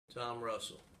Tom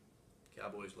Russell,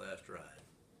 Cowboy's Last Ride.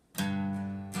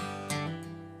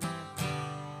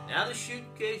 Now the chute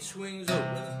gate swings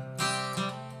open.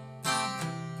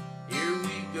 Here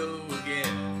we go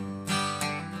again.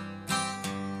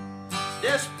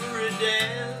 Desperate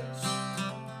dance,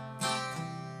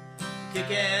 kick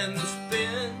and the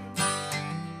spin.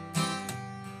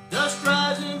 Dust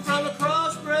rising from a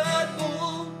crossbred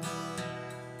bull.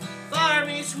 Fire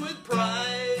meets with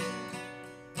pride.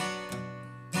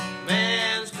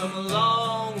 Man's come a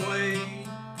long way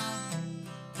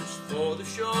just for the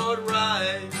short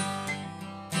ride.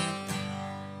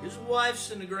 His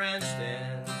wife's in the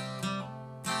grandstand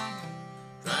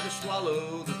trying to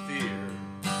swallow the fear.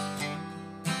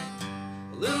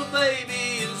 A little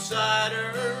baby inside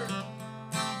her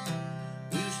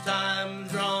whose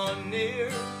time's drawing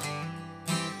near.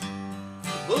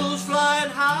 The bull's flying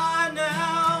high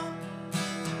now,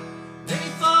 then he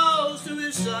falls to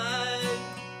his side.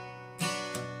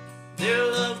 Their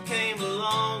love came a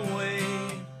long way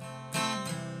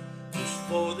just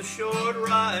for the short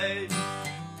ride.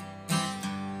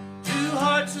 Two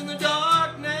hearts in the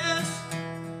darkness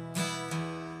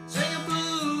sing a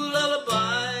blue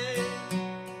lullaby.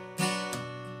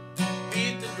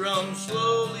 Beat the drum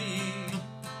slowly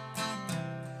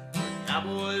for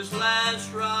Cowboy's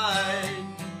last ride.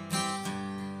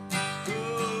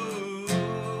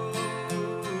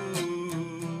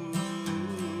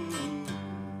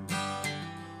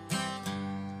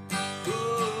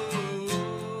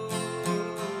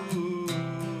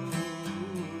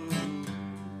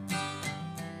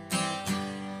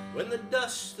 When the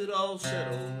dust had all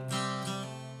settled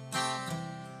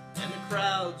and the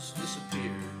crowds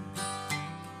disappeared,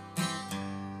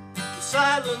 the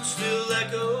silence still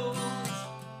echoes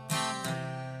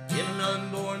in an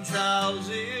unborn child's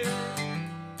ear.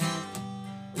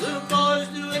 Little boy's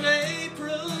due in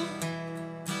April,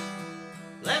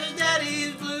 like his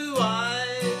daddy's blue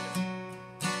eyes.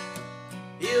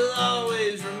 He'll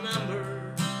always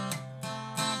remember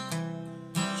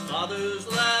his father's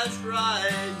last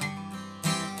ride.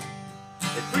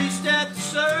 They preached at the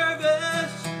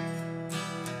service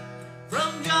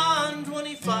from John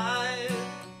 25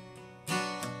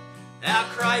 how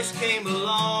Christ came a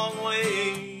long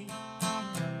way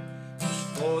just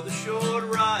for the short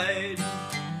ride.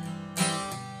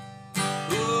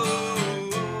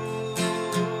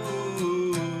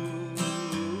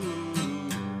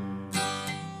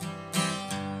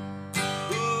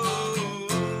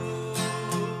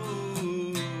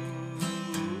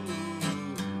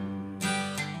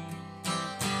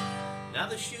 Now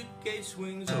the chute gate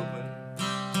swings open.